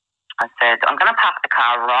 I said, I'm going to park the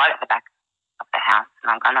car right at the back of the house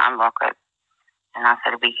and I'm going to unlock it. And I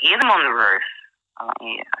said, if we hear them on the roof, I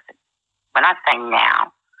said, when I say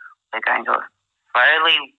now, we're going to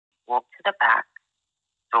slowly walk to the back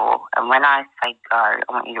door. And when I say go, I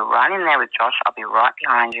want you to run in there with Josh. I'll be right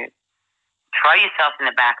behind you. Throw yourself in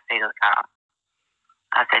the back seat of the car.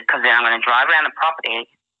 I said, because then I'm going to drive around the property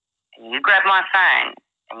and you grab my phone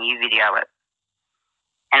and you video it.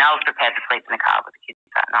 And I was prepared to sleep in the car with the kids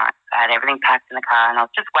that night. So I had everything packed in the car, and I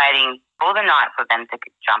was just waiting for the night for them to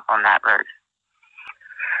jump on that roof.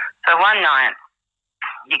 So one night,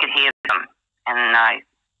 you could hear them, and I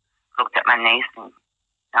looked at my niece, and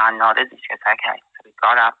I nodded, and she goes, okay. So we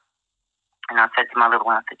got up, and I said to my little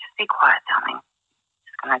one, I said, just be quiet, darling.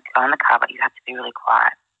 Just going to go in the car, but you have to be really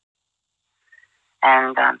quiet.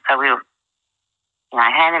 And so we were,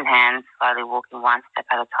 hand in hand, slowly walking one step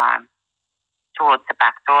at a time towards the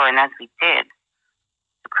back door. And as we did,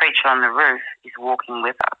 the creature on the roof is walking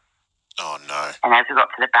with us. Oh, no. And as we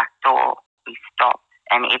got to the back door, we stopped,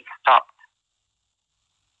 and it stopped.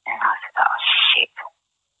 And I said, oh, shit.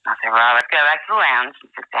 And I said, right, let's go back to the lounge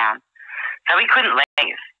and sit down. So we couldn't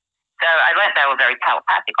leave. So I learned they were very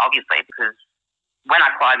telepathic, obviously, because when I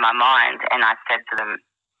applied my mind and I said to them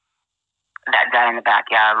that day in the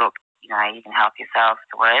backyard, look, you can help yourself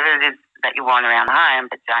to whatever it is that you want around home,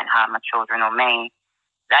 but don't harm my children or me.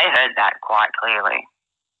 They heard that quite clearly.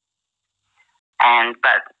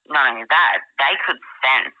 But not only that, they could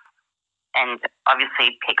sense and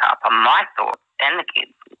obviously pick up on my thoughts and the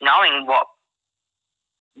kids, knowing what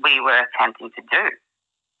we were attempting to do.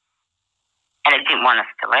 And it didn't want us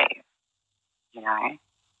to leave,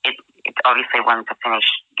 It obviously wanted to finish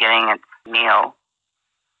getting its meal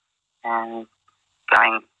and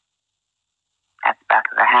going at the back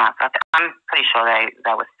of the house. I'm pretty sure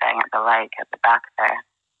they were staying at the lake at the back there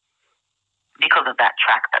because of that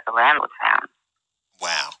track that the landlord found.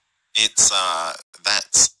 Wow. It's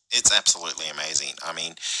absolutely amazing. I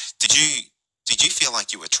mean, did you feel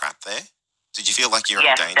like you were trapped there? Did you feel like you were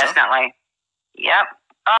in danger? Yes, definitely. Yep.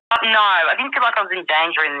 No, I didn't feel like I was in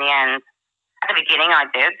danger in the end. At the beginning, I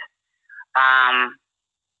did.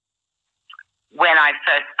 When I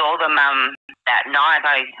first saw them that night,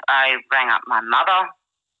 I rang up my mother.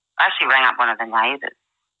 I actually rang up one of the neighbours.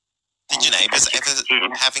 Did your neighbours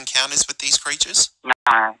ever have encounters with these creatures?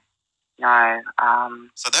 No.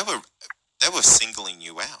 So they were singling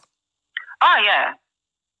you out. Oh yeah,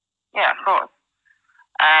 yeah, of course.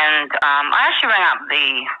 And I actually rang up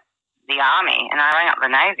the army, and I rang up the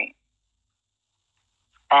navy,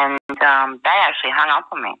 and they actually hung up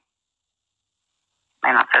on me.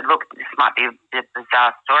 And I said, look, this might be a bit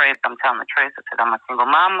bizarre story, but I'm telling the truth. I said, I'm a single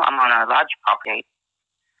mum. I'm on a large property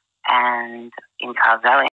and in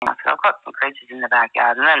Tarzali. And I said, I've got some creatures in the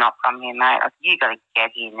backyard, and they're not from here, mate. I said, you got to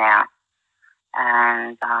get here now.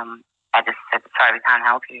 And I just said, sorry, we can't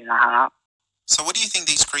help you, and I hung up. So what do you think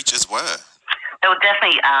these creatures were? They were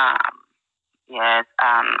definitely,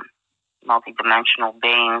 multi-dimensional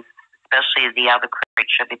beings, especially the other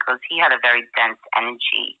creature, because he had a very dense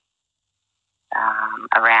energy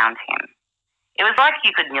around him. It was like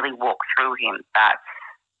you could nearly walk through him, but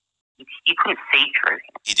you couldn't see through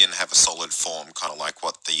him. He didn't have a solid form, kind of like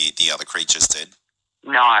what the other creatures did?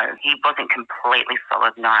 No, he wasn't completely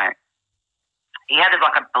solid, no. He had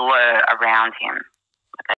like a blur around him,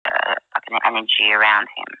 like an energy around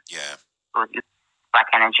him. Yeah. Black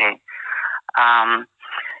energy. And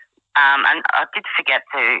I did forget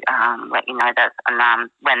to let you know that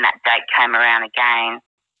when that date came around again,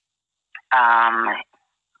 I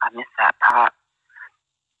missed that part.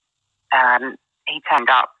 He turned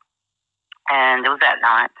up, and it was that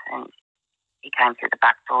night, and he came through the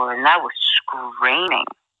back door, and they were screaming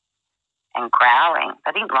and growling.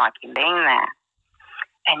 They didn't like him being there.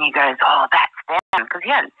 And he goes, oh, that's them, because he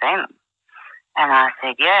hadn't seen them. And I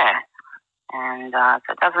said, yeah. And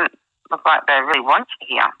so it doesn't look like they really want you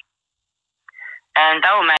here. And they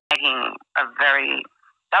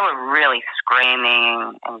were really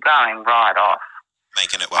screaming and going right off.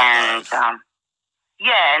 Making it well known. And,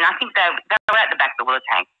 and I think they were at the back of the water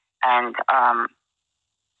tank. And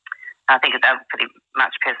I think they were pretty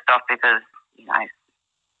much pissed off because, like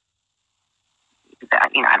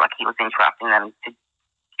he was interrupting them to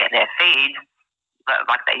get their feed, but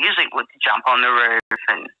like they usually would, to jump on the roof.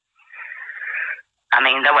 And I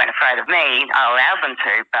mean, they weren't afraid of me. I allowed them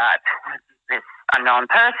to, but this unknown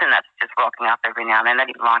person that's just rocking up every now and then, they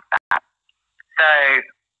didn't like that. So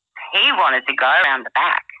he wanted to go around the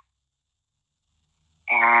back.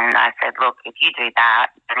 And I said, look, if you do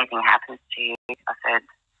that, if anything happens to you, I said,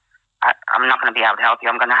 I'm not going to be able to help you.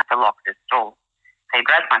 I'm going to have to lock this door. So he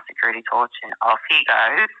grabs my security torch and off he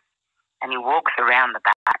goes. And he walks around the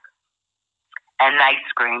back. And they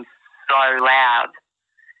scream so loud.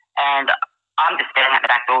 And I'm just standing at the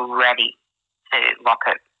back door ready to lock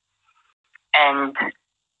it. And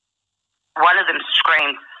one of them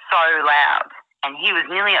screamed so loud, and he was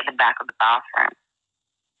nearly at the back of the bathroom,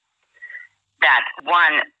 that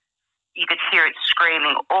you could hear it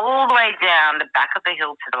screaming all the way down the back of the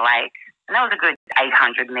hill to the lake. And that was a good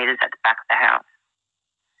 800 metres at the back of the house.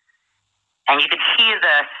 And you could hear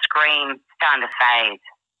the scream starting to fade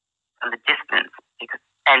from the distance,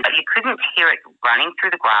 but you couldn't hear it running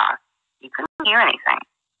through the grass. You couldn't hear anything,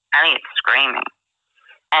 only it screaming.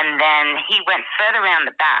 And then he went further around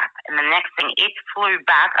the back, and the next thing, it flew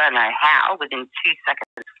back, I don't know how, within 2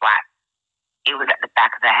 seconds flat. It was at the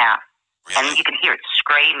back of the house. Really? And you could hear it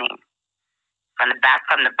screaming from the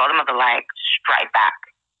bottom of the lake, straight back.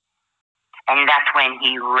 And that's when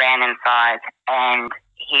he ran inside, and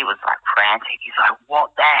he was like frantic. He's like,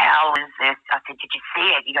 "What the hell is this?" I said, "Did you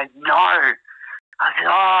see it?" He goes, "No." I said,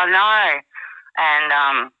 "Oh, no."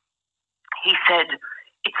 And he said,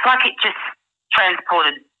 "It's like it just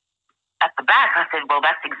transported at the back." I said, "Well,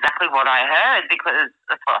 that's exactly what I heard, because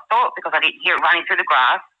that's what I thought, because I didn't hear it running through the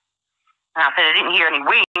grass." And I said, "I didn't hear any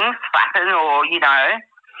wings flapping or, you know."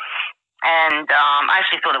 And I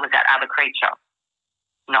actually thought it was that other creature,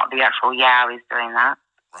 not the actual yowies doing that.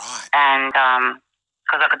 Right. And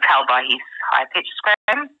because I could tell by his high-pitched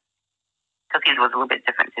scream, because his was a little bit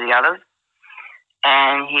different to the others.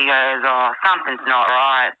 And he goes, "Oh, something's not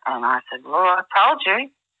right." And I said, "Well, I told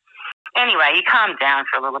you." Anyway, he calmed down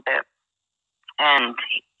for a little bit. And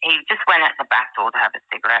he just went out the back door to have a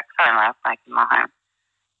cigarette. Sorry, I was making my home.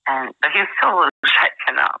 But he was still a little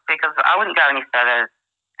shaken up, because I wouldn't go any further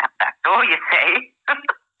out the back door, you see.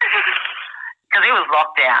 Because it was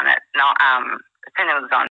locked down. As soon as it was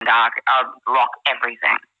gone dark, I'd lock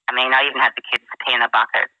everything. I mean, I even had the kids pee in a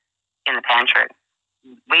bucket in the pantry.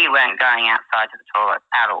 We weren't going outside to the toilet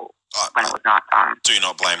at all when it was night time. Do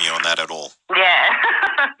not blame you on that at all. Yeah.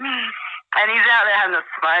 And he's out there having a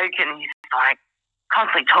smoke, and he's like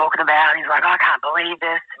constantly talking about it. He's like, "I can't believe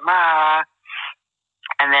this."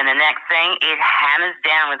 And then the next thing, it hammers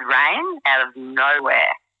down with rain out of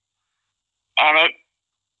nowhere. And it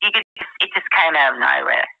just came out of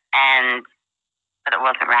nowhere. But it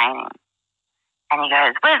wasn't raining. And he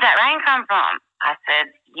goes, "Where's that rain come from?" I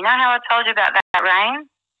said, "You know how I told you about that rain?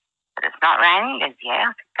 But it's not raining?" He goes,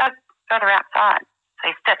 "Yeah." I said, Go to outside.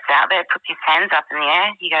 So he steps out there, puts his hands up in the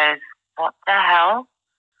air. He goes, "What the hell?"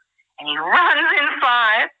 And he runs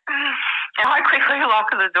inside. And I quickly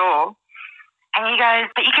lock the door. And he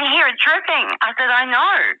goes, "But you can hear it dripping." I said, "I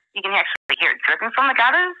know. You can actually hear it dripping from the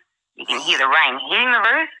gutters. You can hear the rain hitting the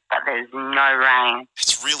roof, but there's no rain."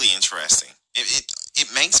 It's really interesting.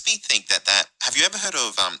 It makes me think that have you ever heard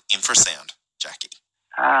of infrasound, Jackie?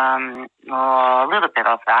 A little bit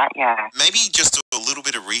of that, yeah. Maybe just do a little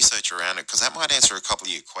bit of research around it, because that might answer a couple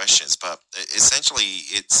of your questions. But essentially,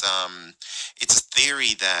 it's a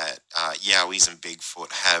theory that Yowies and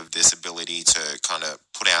Bigfoot have this ability to kind of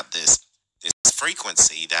put out this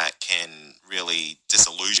frequency that can really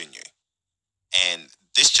disillusion you, and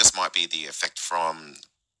this just might be the effect from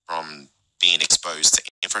being exposed to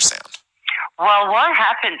infrasound. Well, what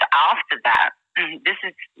happened after that,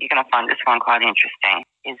 you're going to find this one quite interesting,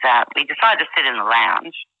 is that we decided to sit in the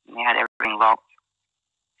lounge, and we had everything locked.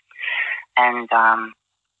 And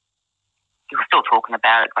he was still talking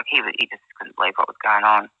about it, like he just couldn't believe what was going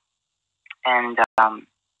on. And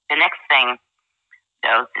the next thing,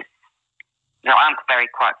 there was this, I'm very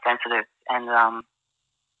quite sensitive, and I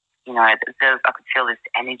could feel this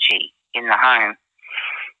energy in the home.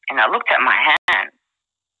 And I looked at my hand,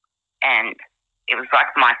 and it was like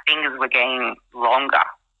my fingers were getting longer.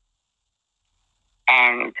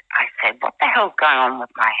 And I said, "What the hell's going on with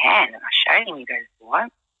my hand?" And I showed him. He goes,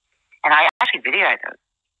 "What?" And I actually videoed it.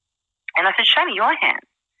 And I said, "Show me your hand."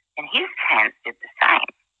 And his hands did the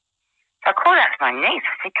same. So I called out to my niece.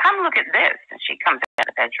 I said, "Come look at this." And she comes out of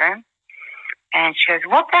the bedroom. And she goes,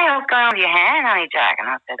 "What the hell's going on with your hand, honey Jack?" And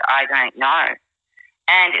I said, "I don't know."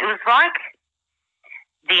 And it was like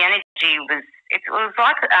the energy was, it was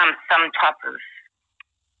like some type of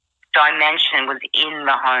dimension was in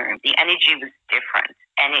the home. The energy was different,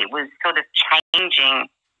 and it was sort of changing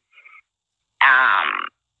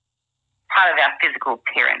part of our physical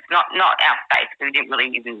appearance. Not our face. We didn't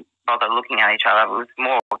really even bother looking at each other. It was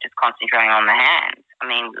more just concentrating on the hands. I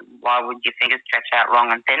mean, why would your fingers stretch out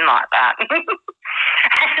long and thin like that?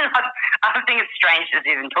 I think it's strange just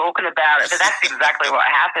even talking about it, but that's exactly what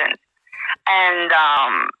happened. And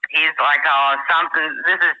he's like, "Oh,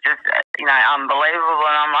 this is just, unbelievable."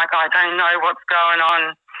 And I'm like, "I don't know what's going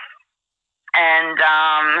on." And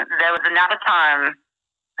there was another time,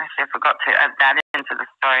 actually I forgot to add that into the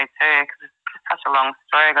story too, because it's just such a long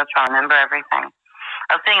story. I've got to try and remember everything.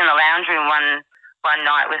 I was sitting in the lounge room one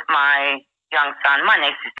night with my young son. My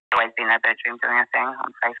niece has always been in her bedroom doing her thing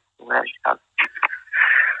on Facebook or whatever she does.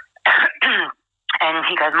 And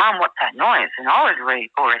he goes, "Mum, what's that noise?" And I was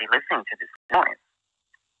already listening to this noise.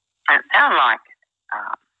 And it sounded like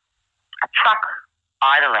a truck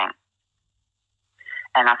idling.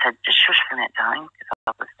 And I said, just shush for a minute, darling, because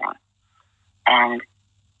I was listening. And,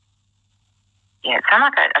 yeah, it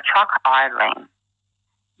sounded like a truck idling,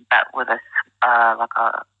 but with like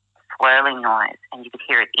a swirling noise. And you could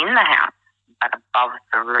hear it in the house, but above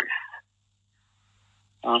the roof.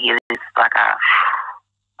 And you hear this like a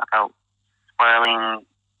swirling,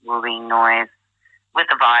 moving noise with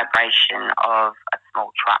the vibration of a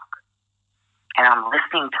small truck. And I'm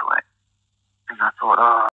listening to it. And I thought,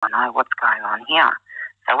 oh, no, what's going on here?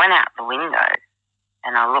 So I went out the window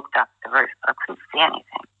and I looked up the roof, but I couldn't see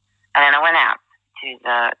anything. And then I went out to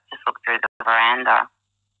just look through the veranda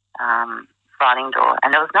sliding door,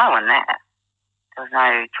 and there was no one there. There was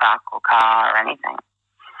no truck or car or anything.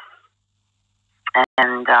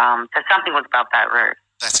 And so something was above that roof.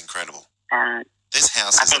 That's incredible. And this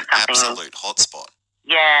house is an absolute hotspot.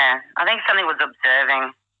 Yeah, I think something was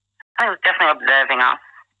observing. I think it was definitely observing us.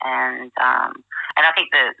 And I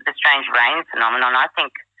think the strange rain phenomenon, I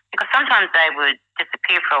think, because sometimes they would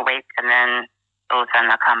disappear for a week and then all of a sudden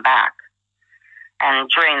they'll come back. And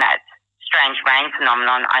during that strange rain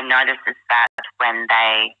phenomenon, I noticed is that when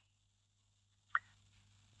they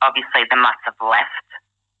must have left.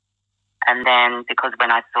 And then because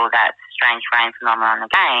when I saw that strange rain phenomenon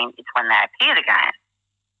again, it's when they appeared again.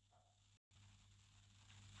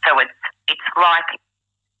 So it's like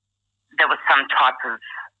there was some type of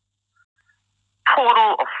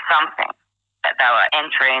portal or something that they were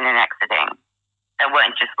entering and exiting. They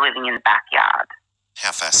weren't just living in the backyard.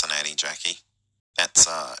 How fascinating, Jackie. That's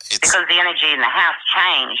it's because the energy in the house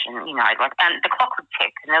changed, and and the clock would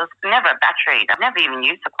tick, and there was never a battery. I've never even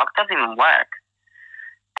used the clock; it doesn't even work.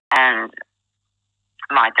 And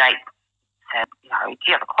my date said, do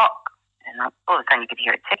you have a clock? And all of a sudden you could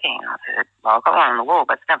hear it ticking. And I said, well, I've got one on the wall,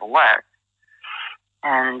 but it's never worked.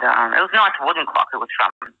 And it was a nice wooden clock. It was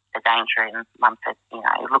from the Daintree. And Mum said,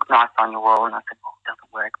 it looked nice on your wall. And I said, it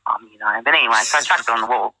doesn't work, Mum, But anyway, so I chucked it on the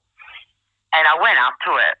wall. And I went up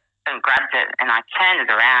to it and grabbed it, and I turned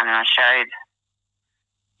it around, and I showed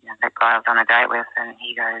that guy I was on a date with, and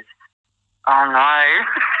he goes, oh, no.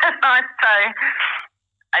 So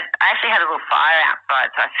I actually had a little fire outside,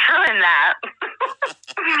 so I threw in that.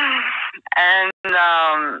 And, so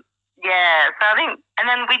I think, and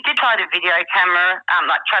then we did try the video camera,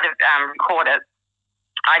 try to record it.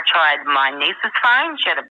 I tried my niece's phone. She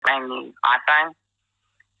had a brand new iPhone.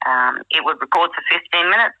 It would record for 15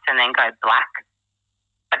 minutes and then go black.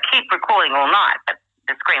 But keep recording all night, but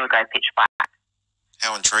the screen would go pitch black.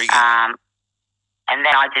 How intriguing. And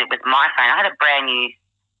then I did it with my phone. I had a brand new,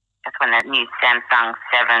 that's when the new Samsung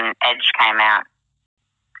 7 Edge came out.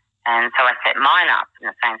 And so I set mine up in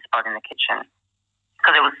the same spot in the kitchen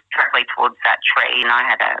because it was directly towards that tree, and I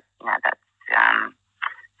had that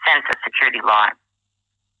sensor security light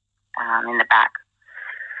in the back.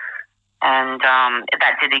 And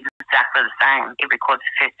that did exactly the same. It recorded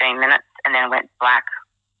for 15 minutes and then it went black.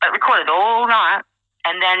 But it recorded all night.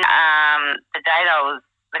 And then the guy I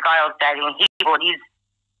was dating, he brought his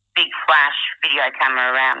big flash video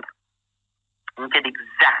camera around and did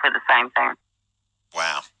exactly the same thing.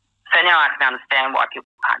 Wow. So now I can understand why people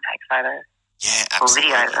can't take photos. Yeah,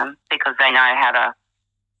 absolutely. Or video them because they know how to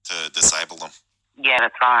disable them. Yeah,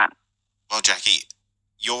 that's right. Well, Jackie,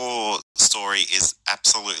 your story is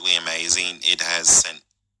absolutely amazing. It has sent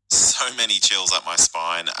so many chills up my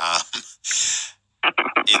spine.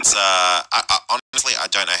 It's honestly, I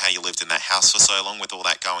don't know how you lived in that house for so long with all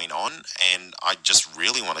that going on, and I just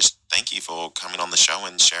really want to thank you for coming on the show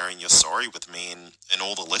and sharing your story with me and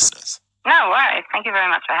all the listeners. No worries. Thank you very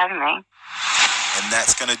much for having me. And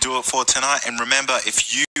that's going to do it for tonight. And remember,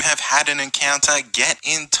 if you have had an encounter, get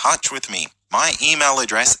in touch with me. My email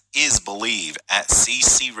address is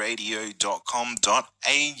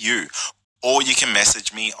believe@ccradio.com.au. Or you can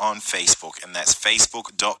message me on Facebook, and that's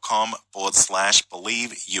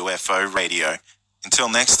facebook.com/Believe UFO Radio. Until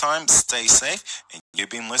next time, stay safe, and you've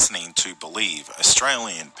been listening to Believe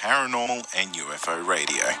Australian Paranormal and UFO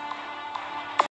Radio.